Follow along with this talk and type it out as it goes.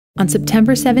On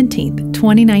September 17,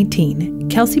 2019,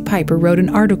 Kelsey Piper wrote an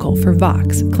article for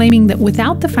Vox claiming that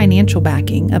without the financial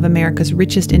backing of America's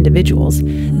richest individuals,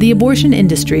 the abortion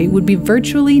industry would be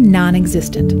virtually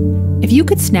non-existent. If you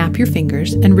could snap your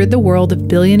fingers and rid the world of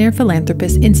billionaire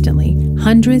philanthropists instantly,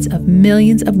 hundreds of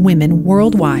millions of women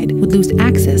worldwide would lose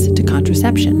access to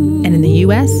contraception. And in the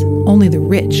U.S., only the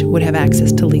rich would have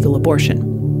access to legal abortion.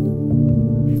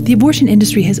 The abortion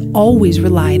industry has always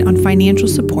relied on financial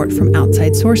support from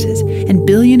outside sources, and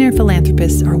billionaire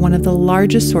philanthropists are one of the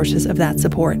largest sources of that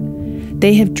support.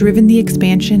 They have driven the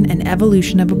expansion and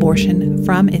evolution of abortion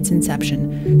from its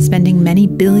inception, spending many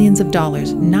billions of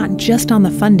dollars not just on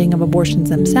the funding of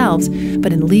abortions themselves,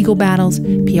 but in legal battles,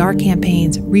 PR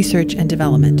campaigns, research, and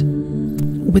development.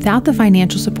 Without the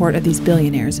financial support of these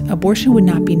billionaires, abortion would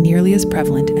not be nearly as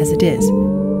prevalent as it is.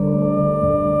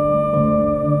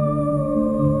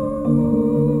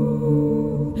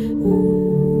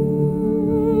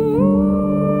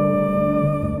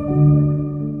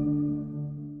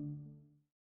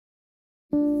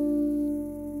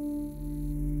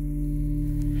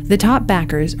 The top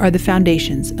backers are the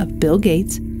foundations of Bill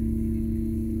Gates,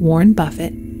 Warren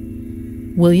Buffett,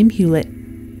 William Hewlett,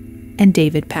 and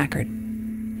David Packard.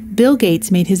 Bill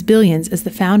Gates made his billions as the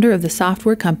founder of the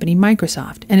software company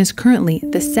Microsoft and is currently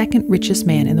the second richest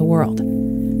man in the world.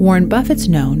 Warren Buffett's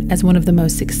known as one of the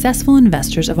most successful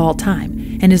investors of all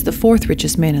time and is the fourth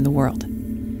richest man in the world.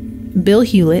 Bill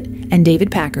Hewlett and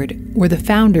David Packard were the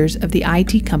founders of the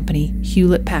IT company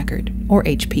Hewlett-Packard, or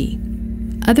HP.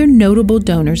 Other notable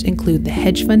donors include the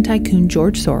hedge fund tycoon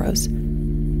George Soros,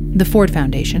 the Ford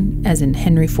Foundation, as in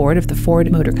Henry Ford of the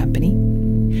Ford Motor Company,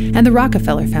 and the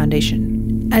Rockefeller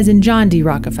Foundation, as in John D.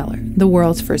 Rockefeller, the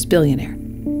world's first billionaire.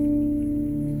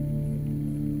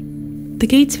 The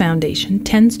Gates Foundation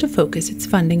tends to focus its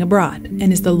funding abroad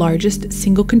and is the largest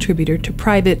single contributor to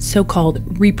private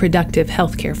so-called reproductive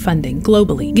healthcare funding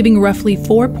globally, giving roughly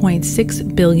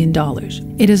 $4.6 billion.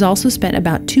 It has also spent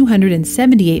about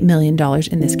 $278 million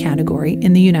in this category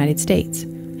in the United States.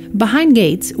 Behind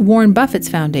Gates, Warren Buffett's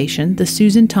foundation, the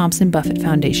Susan Thompson Buffett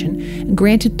Foundation,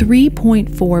 granted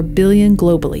 $3.4 billion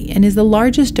globally and is the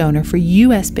largest donor for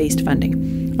U.S.-based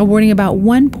funding, awarding about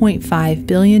 $1.5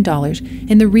 billion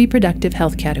in the reproductive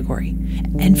health category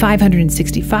and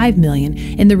 $565 million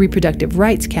in the reproductive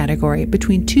rights category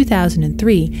between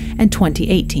 2003 and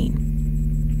 2018.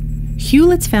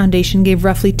 Hewlett's foundation gave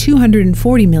roughly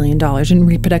 $240 million in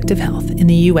reproductive health in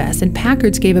the U.S., and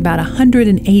Packard's gave about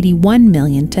 $181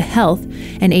 million to health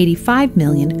and $85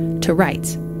 million to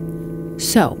rights.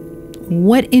 So,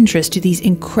 what interest do these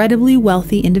incredibly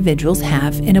wealthy individuals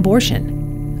have in abortion?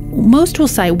 Most will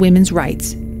cite women's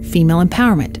rights, female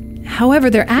empowerment.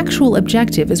 However, their actual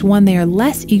objective is one they are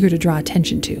less eager to draw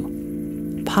attention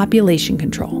to: population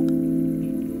control.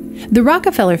 The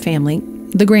Rockefeller family,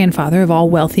 the grandfather of all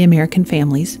wealthy American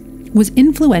families, was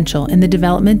influential in the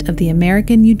development of the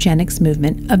American eugenics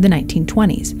movement of the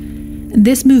 1920s.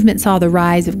 This movement saw the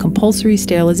rise of compulsory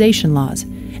sterilization laws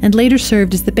and later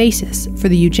served as the basis for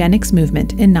the eugenics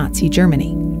movement in Nazi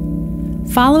Germany.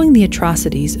 Following the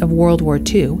atrocities of World War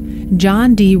II,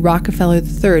 John D. Rockefeller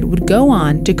III would go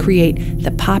on to create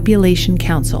the Population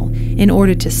Council in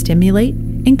order to stimulate,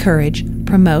 encourage,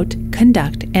 promote,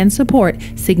 conduct, and support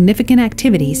significant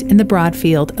activities in the broad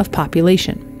field of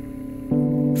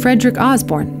population. Frederick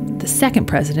Osborn, the second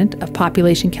president of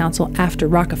Population Council after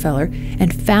Rockefeller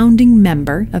and founding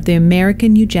member of the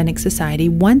American Eugenics Society,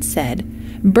 once said,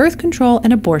 "Birth control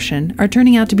and abortion are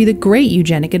turning out to be the great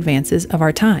eugenic advances of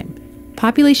our time."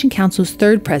 Population Council's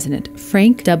third president,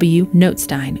 Frank W.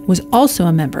 Notstein, was also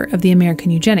a member of the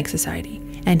American Eugenics Society,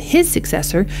 and his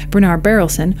successor, Bernard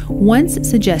Berelson, once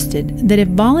suggested that if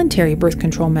voluntary birth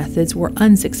control methods were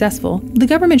unsuccessful, the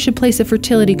government should place a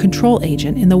fertility control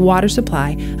agent in the water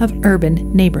supply of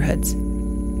urban neighborhoods. The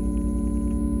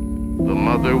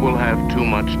mother will have too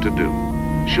much to do.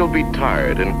 She'll be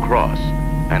tired and cross,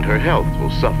 and her health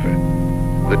will suffer.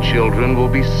 The children will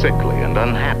be sickly and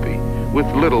unhappy, with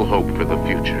little hope for the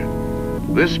future.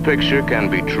 This picture can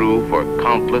be true for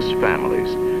countless families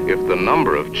if the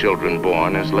number of children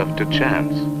born is left to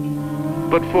chance.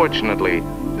 But fortunately,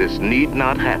 this need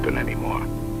not happen anymore.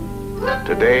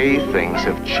 Today, things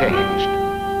have changed.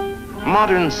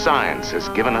 Modern science has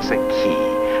given us a key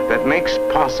that makes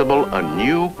possible a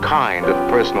new kind of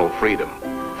personal freedom: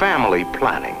 family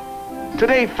planning.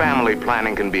 Today, family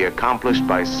planning can be accomplished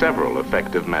by several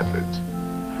effective methods.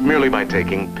 Merely by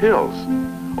taking pills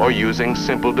or using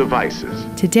simple devices.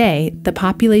 Today, the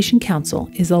Population Council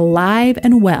is alive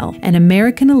and well, and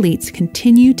American elites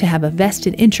continue to have a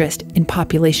vested interest in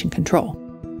population control.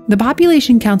 The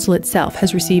Population Council itself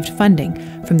has received funding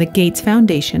from the Gates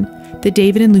Foundation, the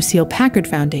David and Lucille Packard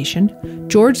Foundation,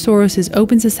 George Soros'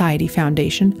 Open Society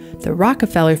Foundation, the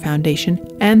Rockefeller Foundation,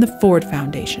 and the Ford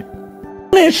Foundation.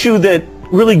 One issue that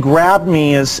really grabbed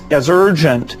me as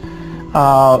urgent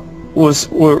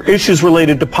were issues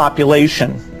related to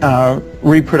population,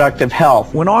 reproductive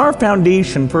health. When our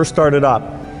foundation first started up,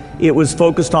 it was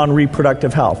focused on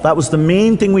reproductive health. That was the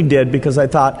main thing we did, because I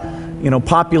thought,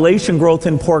 population growth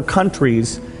in poor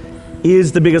countries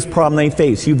is the biggest problem they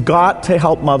face. You've got to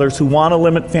help mothers who want to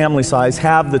limit family size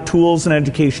have the tools and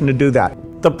education to do that.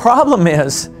 The problem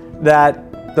is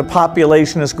that the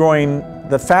population is growing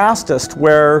the fastest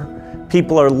where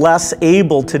people are less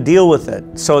able to deal with it.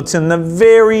 So it's in the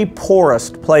very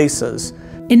poorest places.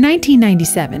 In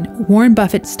 1997, Warren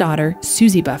Buffett's daughter,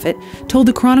 Susie Buffett, told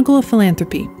the Chronicle of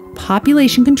Philanthropy,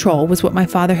 "Population control was what my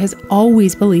father has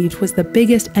always believed was the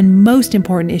biggest and most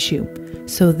important issue.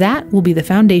 So that will be the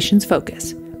foundation's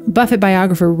focus." Buffett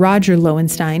biographer Roger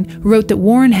Lowenstein wrote that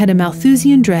Warren had a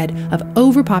Malthusian dread of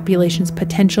overpopulation's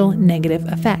potential negative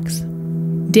effects.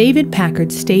 David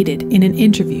Packard stated in an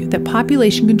interview that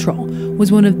population control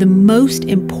was one of the most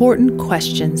important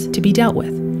questions to be dealt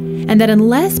with, and that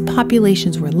unless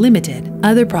populations were limited,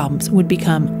 other problems would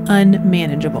become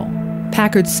unmanageable.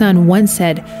 Packard's son once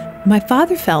said, "My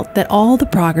father felt that all the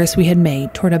progress we had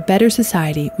made toward a better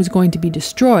society was going to be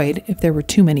destroyed if there were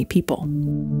too many people."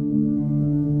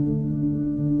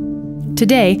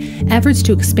 Today, efforts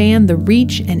to expand the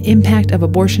reach and impact of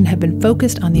abortion have been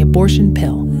focused on the abortion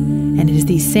pill, and it is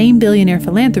these same billionaire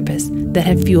philanthropists that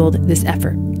have fueled this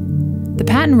effort. The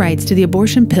patent rights to the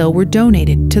abortion pill were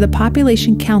donated to the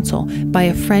Population Council by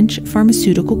a French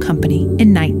pharmaceutical company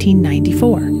in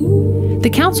 1994. The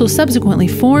council subsequently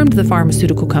formed the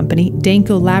pharmaceutical company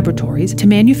Danco Laboratories to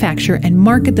manufacture and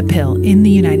market the pill in the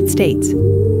United States.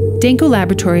 Danco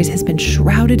Laboratories has been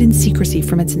shrouded in secrecy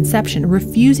from its inception,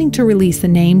 refusing to release the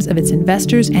names of its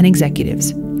investors and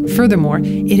executives. Furthermore,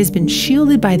 it has been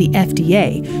shielded by the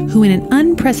FDA, who in an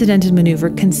unprecedented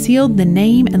maneuver concealed the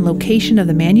name and location of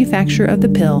the manufacturer of the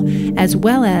pill, as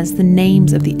well as the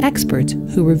names of the experts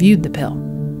who reviewed the pill.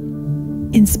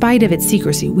 In spite of its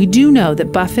secrecy, we do know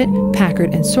that Buffett,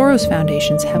 Packard, and Soros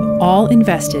foundations have all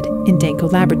invested in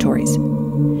Danco Laboratories.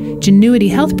 Genuity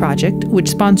Health Project, which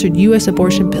sponsored U.S.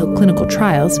 abortion pill clinical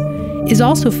trials, is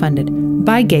also funded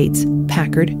by Gates,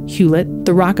 Packard, Hewlett,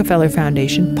 the Rockefeller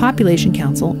Foundation, Population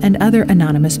Council, and other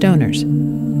anonymous donors.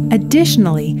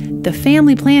 Additionally, the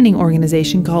family planning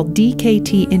organization called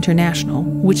DKT International,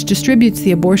 which distributes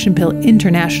the abortion pill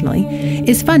internationally,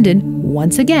 is funded,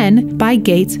 once again, by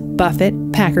Gates, Buffett,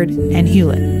 Packard, and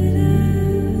Hewlett.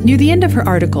 Near the end of her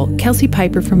article, Kelsey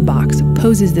Piper from Vox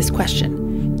poses this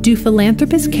question: do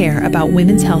philanthropists care about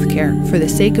women's health care for the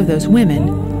sake of those women,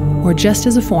 or just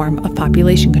as a form of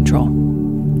population control?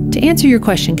 To answer your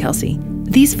question, Kelsey,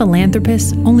 these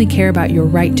philanthropists only care about your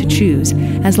right to choose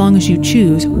as long as you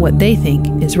choose what they think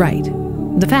is right.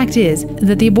 The fact is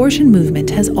that the abortion movement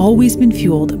has always been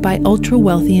fueled by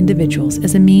ultra-wealthy individuals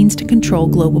as a means to control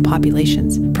global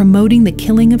populations, promoting the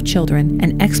killing of children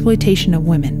and exploitation of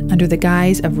women under the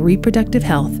guise of reproductive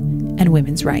health and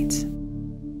women's rights.